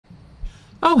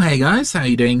Oh hey guys, how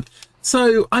you doing?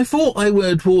 So I thought I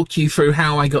would walk you through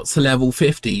how I got to level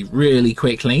 50 really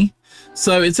quickly.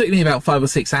 So it took me about 5 or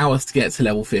 6 hours to get to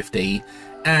level 50,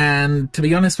 and to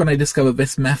be honest, when I discovered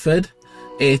this method,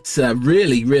 it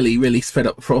really sped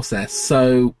up the process.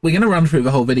 So we're going to run through the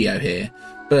whole video here,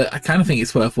 but I kind of think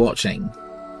it's worth watching.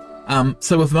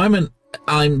 So at the moment,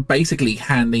 I'm basically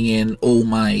handing in all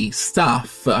my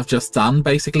stuff that I've just done,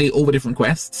 basically all the different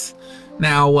quests.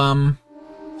 Now,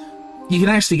 you can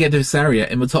actually get to this area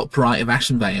in the top right of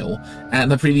Ashenvale,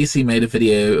 and I previously made a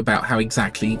video about how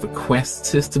exactly the quest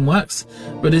system works,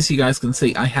 but as you guys can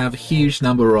see, I have a huge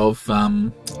number of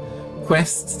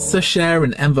quests to share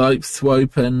and envelopes to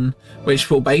open, which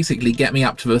will basically get me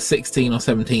up to the 16 or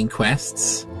 17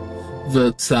 quests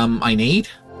that I need.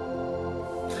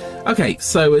 Okay,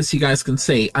 so as you guys can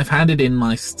see, I've handed in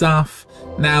my stuff.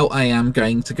 Now I am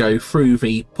going to go through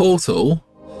the portal,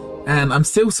 and I'm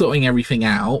still sorting everything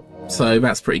out, so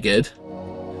that's pretty good.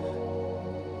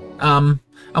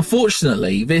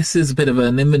 Unfortunately, this is a bit of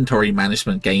an inventory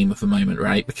management game at the moment,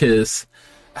 right? Because,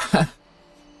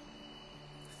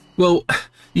 well,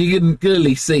 you can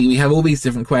clearly see we have all these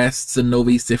different quests and all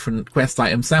these different quest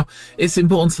items. Now, it's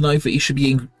important to know that you should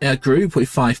be in a group with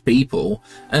 5 people.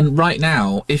 And right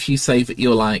now, if you say that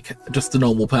you're like just a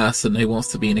normal person who wants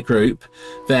to be in a group,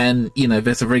 then, you know,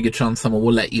 there's a very good chance someone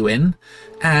will let you in.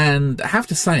 And I have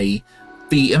to say,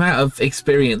 the amount of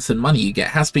experience and money you get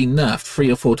has been nerfed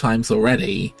 3 or 4 times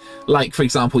already. Like, for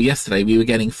example, yesterday we were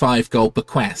getting 5 gold per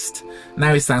quest.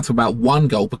 Now it's down to about 1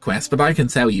 gold per quest, but I can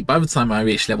tell you, by the time I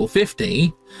reach level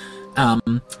 50,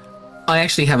 I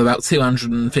actually have about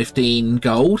 215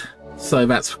 gold, so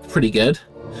that's pretty good.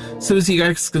 So as you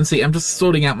guys can see, I'm just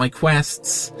sorting out my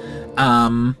quests,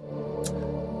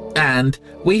 and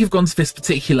we have gone to this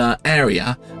particular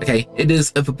area. Okay, it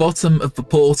is at the bottom of the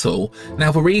portal.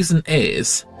 Now the reason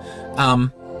is,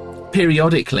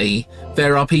 periodically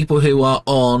there are people who are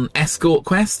on escort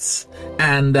quests,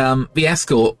 and the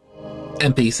escort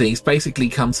NPCs basically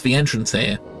come to the entrance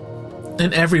here,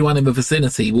 and everyone in the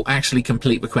vicinity will actually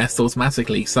complete the quest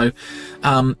automatically. So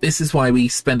this is why we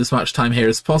spend as much time here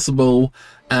as possible,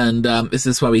 and this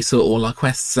is why we sort all our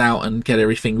quests out and get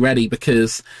everything ready,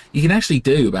 because you can actually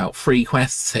do about 3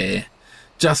 quests here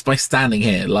just by standing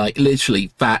here. Like,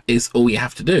 literally, that is all you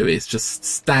have to do, is just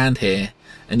stand here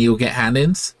and you'll get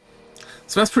hand-ins.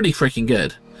 So that's pretty freaking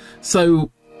good.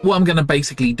 So what I'm going to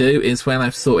basically do is, when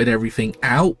I've sorted everything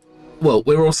out, well,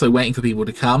 we're also waiting for people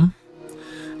to come,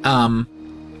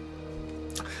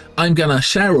 I'm gonna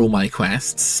share all my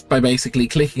quests by basically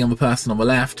clicking on the person on the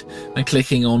left and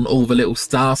clicking on all the little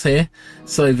stars here,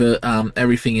 so that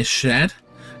everything is shared.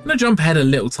 I'm gonna jump ahead a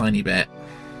little tiny bit.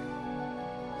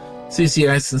 So as you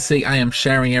guys can see, I am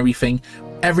sharing everything.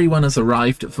 Everyone has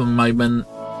arrived at the moment,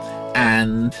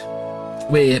 and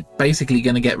we're basically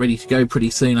gonna get ready to go pretty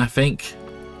soon, I think.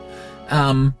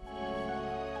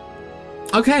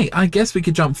 Okay, I guess we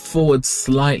could jump forward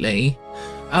slightly.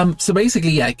 So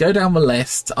basically, yeah, go down the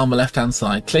list on the left-hand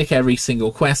side, click every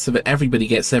single quest so that everybody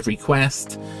gets every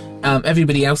quest.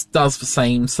 Everybody else does the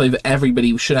same, so that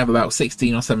everybody should have about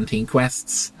 16 or 17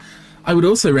 quests. I would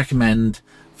also recommend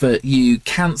that you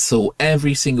cancel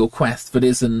every single quest that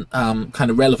isn't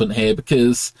kind of relevant here,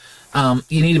 because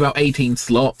you need about 18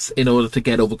 slots in order to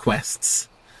get all the quests.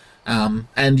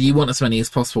 And you want as many as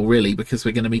possible, really, because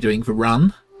we're going to be doing the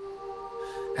run.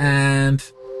 And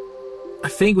I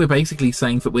think we're basically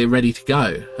saying that we're ready to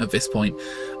go at this point.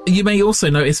 You may also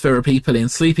notice there are people in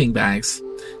sleeping bags.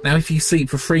 Now, if you sleep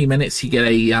for 3 minutes, you get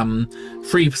a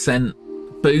 3%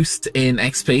 boost in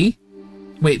XP,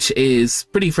 which is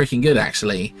pretty freaking good,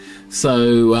 actually.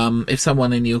 So if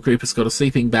someone in your group has got a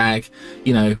sleeping bag,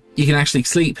 you know, you can actually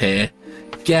sleep here,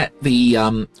 get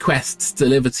the quests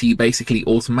delivered to you basically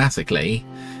automatically,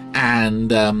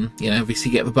 and you know, obviously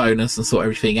get the bonus and sort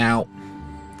everything out.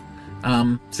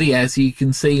 So yeah, as you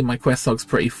can see, my quest log's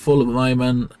pretty full at the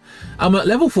moment. I'm at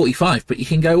level 45, but you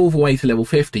can go all the way to level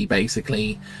 50,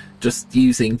 basically, just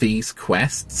using these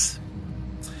quests.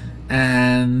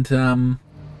 And I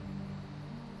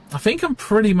think I'm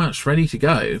pretty much ready to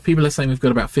go. People are saying we've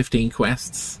got about 15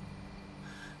 quests.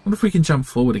 I wonder if we can jump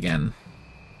forward again.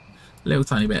 A little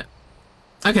tiny bit.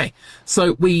 Okay,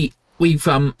 so we've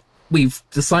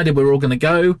decided we're all going to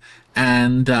go,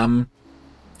 and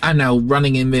I'm now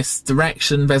running in this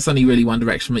direction. There's only really one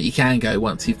direction that you can go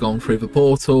once you've gone through the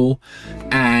portal,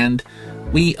 and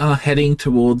we are heading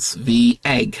towards the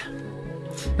egg.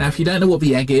 Now, if you don't know what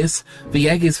the egg is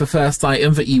the first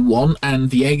item that you want, and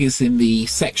the egg is in the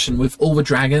section with all the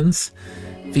dragons.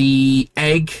 The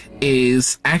egg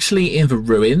is actually in the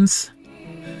ruins.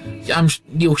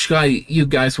 You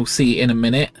guys will see in a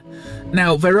minute.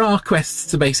 Now, there are quests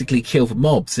to basically kill the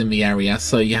mobs in the area,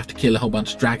 so you have to kill a whole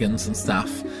bunch of dragons and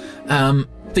stuff.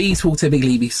 These will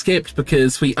typically be skipped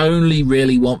because we only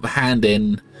really want the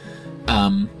hand-in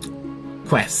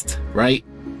quest, right?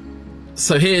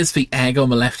 So here's the egg on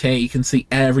the left here. You can see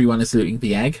everyone is looting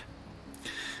the egg.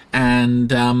 And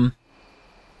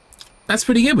that's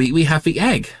pretty good. We have the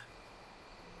egg.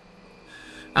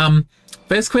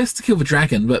 There's quests to kill the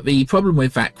dragon, but the problem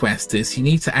with that quest is you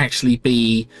need to actually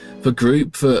be the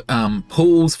group that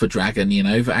pulls the dragon, you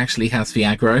know, that actually has the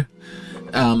aggro.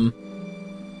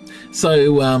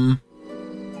 So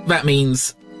that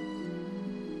means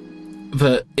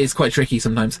that it's quite tricky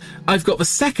sometimes. I've got the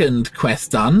second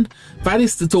quest done. That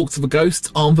is to talk to the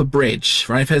ghost on the bridge,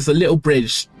 right? There's a little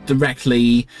bridge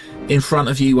directly in front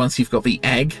of you once you've got the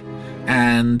egg,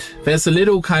 and there's a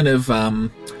little kind of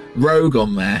rogue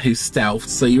on there who's stealthed.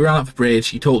 So you run up the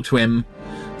bridge, you talk to him.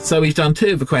 So we've done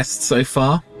 2 of the quests so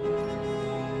far.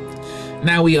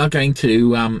 Now we are going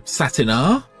to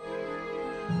Satinar.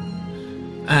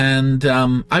 And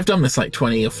I've done this like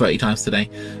 20 or 30 times today.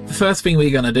 The first thing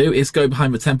we're going to do is go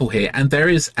behind the temple here, and there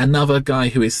is another guy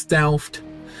who is stealthed.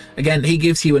 Again, he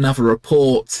gives you another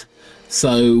report.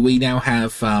 So we now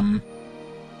have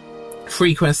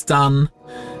 3 quests done,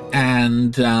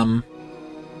 and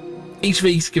each of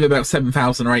these give about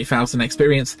 7,000 or 8,000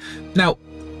 experience. Now,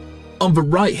 on the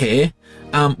right here,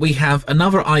 we have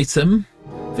another item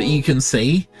that you can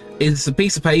see. It's a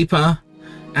piece of paper.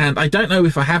 And I don't know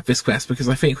if I have this quest because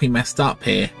I think we messed up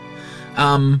here.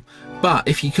 But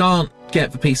if you can't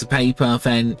get the piece of paper,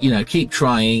 then, you know, keep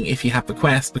trying if you have the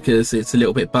quest because it's a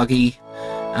little bit buggy.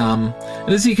 And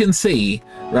as you can see,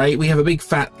 right, we have a big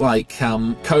fat, like,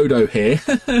 Kodo here.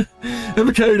 And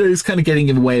the Kodo is kind of getting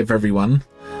in the way of everyone.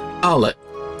 Oh, look.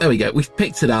 There we go. We've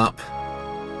picked it up.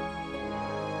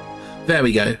 There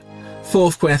we go.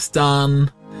 4th quest done.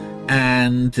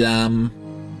 And,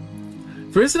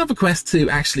 there is another quest to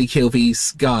actually kill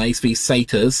these guys, these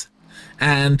satyrs,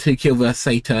 and to kill the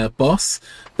satyr boss.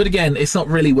 But again, it's not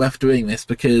really worth doing this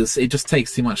because it just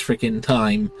takes too much freaking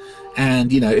time.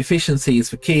 And, you know, efficiency is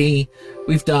the key.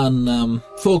 We've done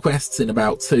 4 quests in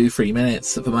about 2-3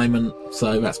 minutes at the moment,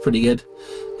 so that's pretty good.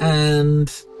 And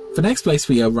the next place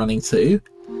we are running to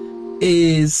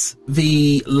is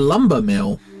the lumber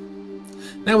mill.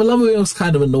 Now, the lumber mill is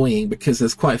kind of annoying because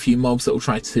there's quite a few mobs that will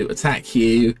try to attack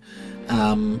you.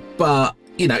 But,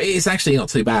 you know, it's actually not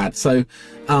too bad. So, you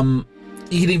can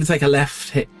either take a left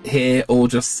hit here or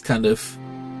just kind of...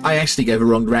 I actually go the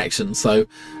wrong direction, so...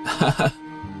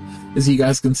 as you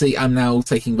guys can see, I'm now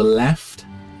taking the left,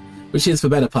 which is the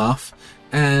better path.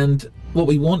 And what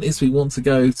we want is we want to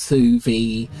go to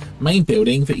the main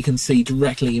building that you can see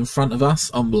directly in front of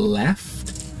us on the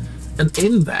left. And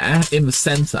in there, in the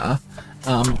centre,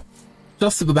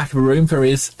 just at the back of the room, there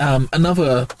is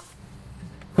another...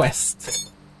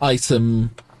 quest item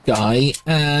guy,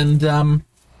 and they're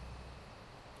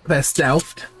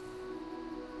stealthed.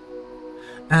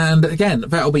 And again,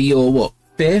 that'll be your, what,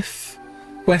 5th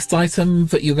quest item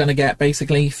that you're going to get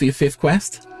basically for your 5th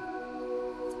quest.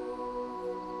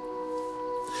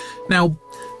 Now,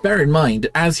 bear in mind,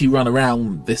 as you run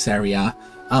around this area,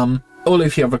 all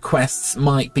of your other quests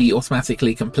might be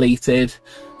automatically completed.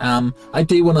 I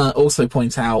do want to also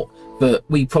point out that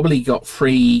we probably got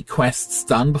 3 quests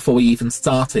done before we even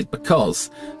started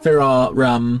because there are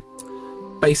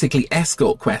basically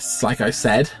escort quests, like I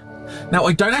said. Now,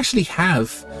 I don't actually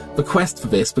have the quest for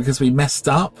this because we messed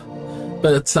up,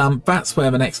 but that's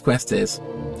where the next quest is.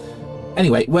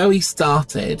 Anyway, where we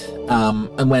started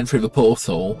and went through the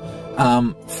portal,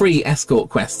 3 escort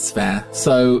quests there.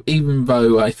 So even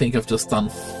though I think I've just done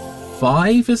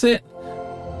 5, is it?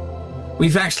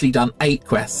 We've actually done 8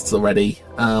 quests already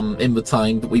in the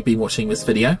time that we've been watching this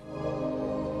video.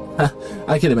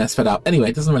 I could have messed that up. Anyway,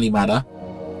 it doesn't really matter.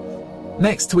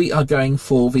 Next, we are going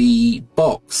for the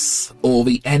box, or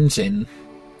the engine.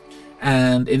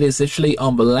 And it is literally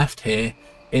on the left here,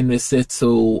 in this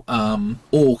little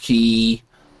orky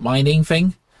mining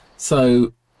thing.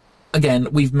 So, again,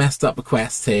 we've messed up a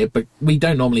quest here, but we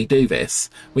don't normally do this.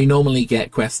 We normally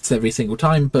get quests every single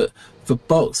time, but the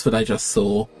box that I just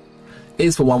saw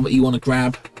is the one that you want to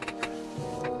grab.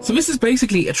 So this is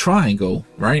basically a triangle,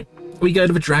 right? We go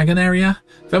to the dragon area,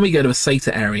 then we go to the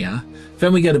satyr area,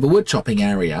 then we go to the wood chopping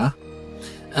area.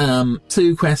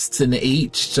 2 quests in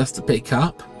each just to pick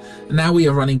up. And now we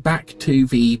are running back to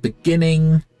the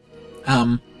beginning.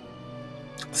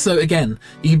 So again,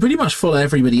 you can pretty much follow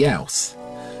everybody else.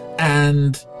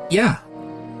 And yeah,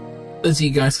 as you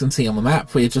guys can see on the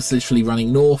map, we're just literally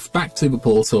running north back to the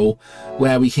portal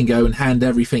where we can go and hand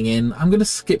everything in. I'm going to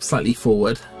skip slightly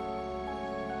forward.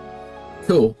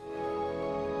 Cool.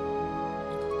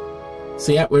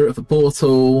 So yeah, we're at the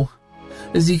portal.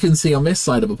 As you can see on this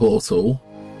side of the portal,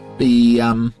 the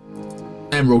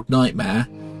Emerald Nightmare,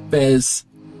 there's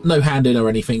no hand in or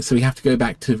anything, so we have to go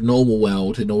back to the normal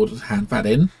world in order to hand that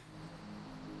in.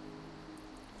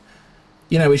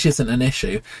 You know, which isn't an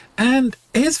issue. And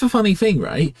here's the funny thing,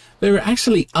 right? There are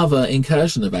actually other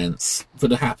incursion events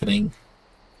that are happening.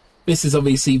 This is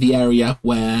obviously the area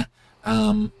where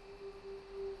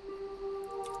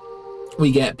we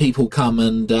get people come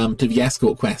and do the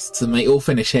escort quests, and they all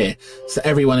finish here. So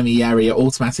everyone in the area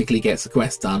automatically gets a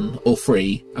quest done, or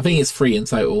free. I think it's free in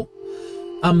total.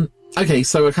 Okay,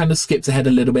 so I kind of skipped ahead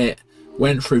a little bit,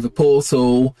 went through the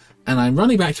portal, and I'm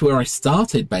running back to where I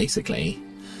started, basically.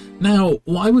 Now,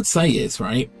 what I would say is,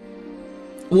 right,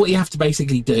 what you have to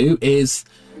basically do is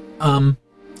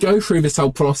go through this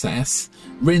whole process,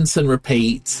 rinse and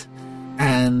repeat,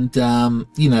 and,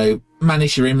 you know,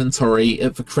 manage your inventory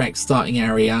at the correct starting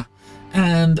area.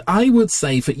 And I would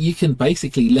say that you can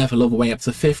basically level all the way up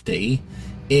to 50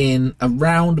 in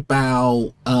around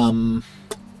about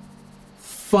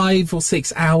 5 or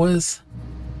 6 hours.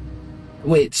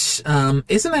 Which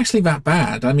isn't actually that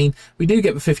bad. I mean, we do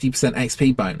get the 50%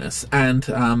 XP bonus, and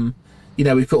you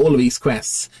know, we've got all of these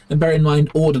quests. And bear in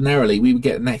mind, ordinarily we would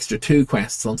get an extra 2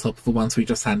 quests on top of the ones we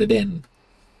just handed in.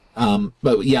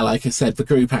 But yeah, like I said, the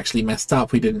group actually messed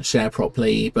up. We didn't share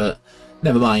properly, but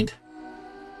never mind.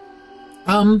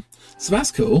 So that's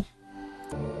cool.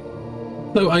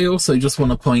 So I also just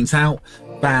want to point out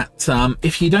that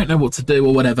if you don't know what to do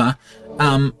or whatever,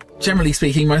 generally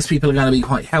speaking, most people are going to be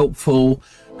quite helpful,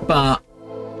 but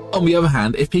on the other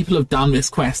hand, if people have done this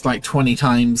quest like 20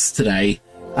 times today,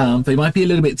 they might be a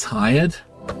little bit tired,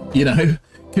 you know,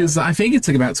 because I think it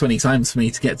took about 20 times for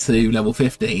me to get to level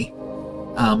 50,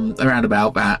 around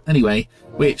about that, anyway,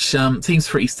 which seems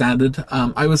pretty standard.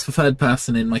 I was the 3rd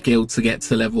person in my guild to get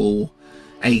to level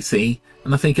 80,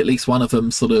 and I think at least one of them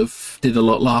sort of did a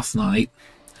lot last night.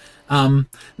 Now,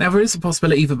 there is a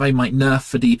possibility that they might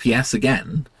nerf the DPS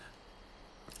again,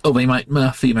 or they might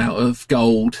nerf the amount of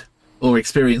gold or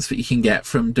experience that you can get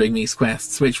from doing these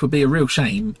quests, which would be a real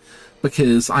shame,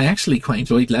 because I actually quite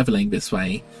enjoyed leveling this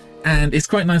way, and it's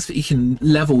quite nice that you can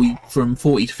level from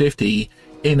 40 to 50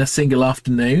 in a single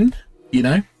afternoon, you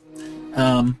know?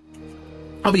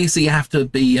 Obviously, you have to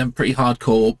be a pretty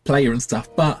hardcore player and stuff,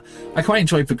 but I quite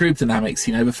enjoyed the group dynamics,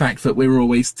 you know, the fact that we were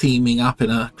always teaming up in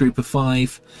a group of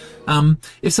 5.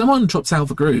 If someone drops out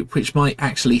of a group, which might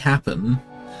actually happen,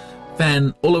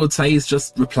 then all I would say is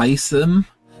just replace them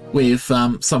with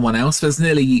someone else. There's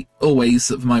nearly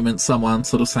always, at the moment, someone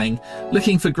sort of saying,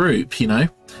 looking for group, you know?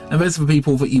 And those are the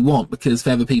people that you want, because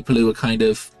they're the people who are kind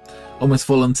of almost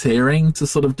volunteering to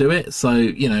sort of do it. So,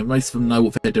 you know, most of them know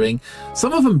what they're doing.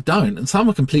 Some of them don't, and some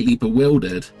are completely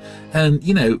bewildered. And,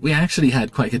 you know, we actually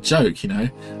had quite a joke, you know.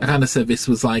 I kind of said this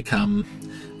was like a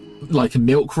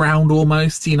milk round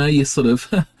almost, you know. You sort of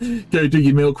go do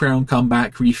your milk round, come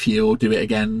back, refuel, do it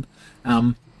again.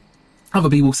 Other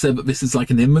people said that this is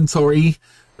like an inventory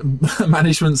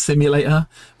management simulator,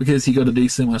 because you got to do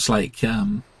so much like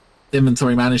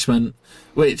inventory management,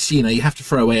 which, you know, you have to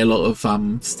throw away a lot of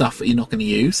stuff that you're not going to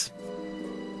use.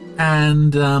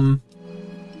 And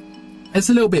it's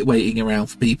a little bit waiting around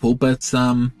for people, but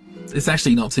it's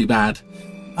actually not too bad.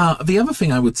 The other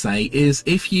thing I would say is,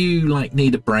 if you like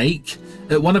need a break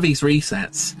at one of these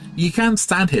resets, you can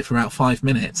stand here for about 5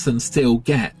 minutes and still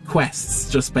get quests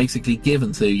just basically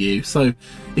given to you. So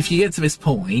if you get to this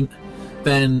point,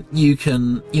 then you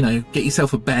can, you know, get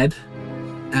yourself a bed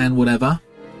and whatever.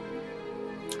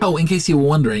 Oh, in case you were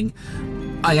wondering,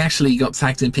 I actually got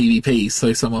tagged in PvP,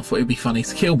 so someone thought it'd be funny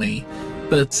to kill me.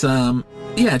 But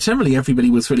yeah, generally everybody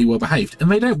was really well behaved,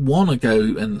 and they don't want to go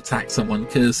and attack someone,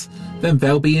 because then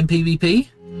they'll be in PvP.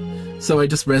 So I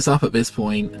just res up at this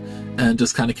point and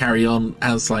just kind of carry on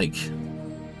as, like,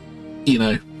 you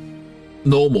know,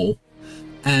 normal.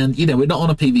 And, you know, we're not on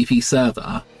a PvP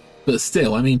server, but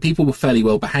still, I mean, people were fairly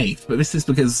well behaved. But this is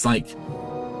because, like,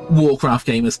 Warcraft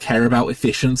gamers care about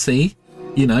efficiency,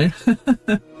 you know.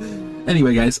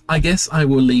 Anyway, guys, I guess I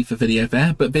will leave the video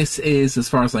there, but this is, as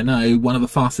far as I know, one of the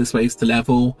fastest ways to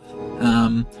level.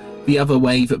 The other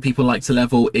way that people like to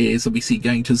level is obviously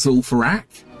going to Zul'Farrak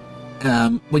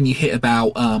when you hit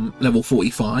about level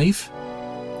 45.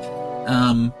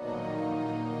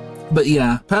 But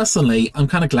yeah, personally, I'm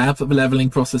kind of glad that the leveling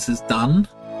process is done.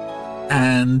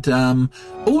 And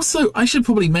also, I should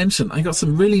probably mention, I got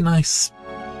some really nice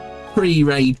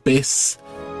pre-raid BIS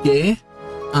gear.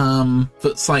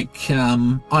 That's like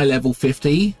eye level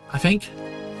 50, I think.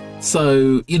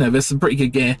 So, you know, there's some pretty good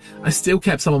gear. I still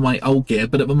kept some of my old gear,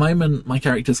 but at the moment my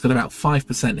character's got about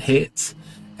 5% hit,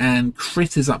 and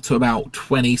crit is up to about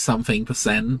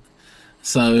 20-something%.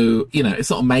 So, you know,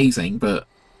 it's not amazing, but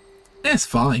it's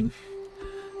fine.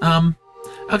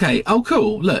 Okay, oh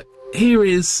cool, look, here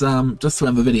is, just to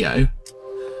end the video,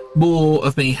 more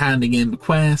of me handing in the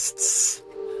quests.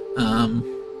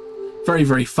 Very,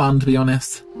 very fun, to be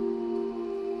honest.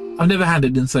 I've never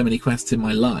handed in so many quests in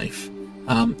my life.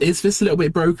 Is this a little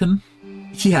bit broken?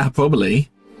 Yeah, probably.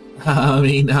 I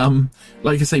mean,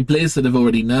 like I say, Blizzard have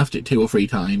already nerfed it 2 or 3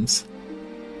 times.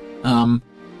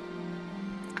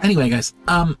 Anyway, guys,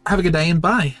 have a good day and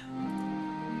bye.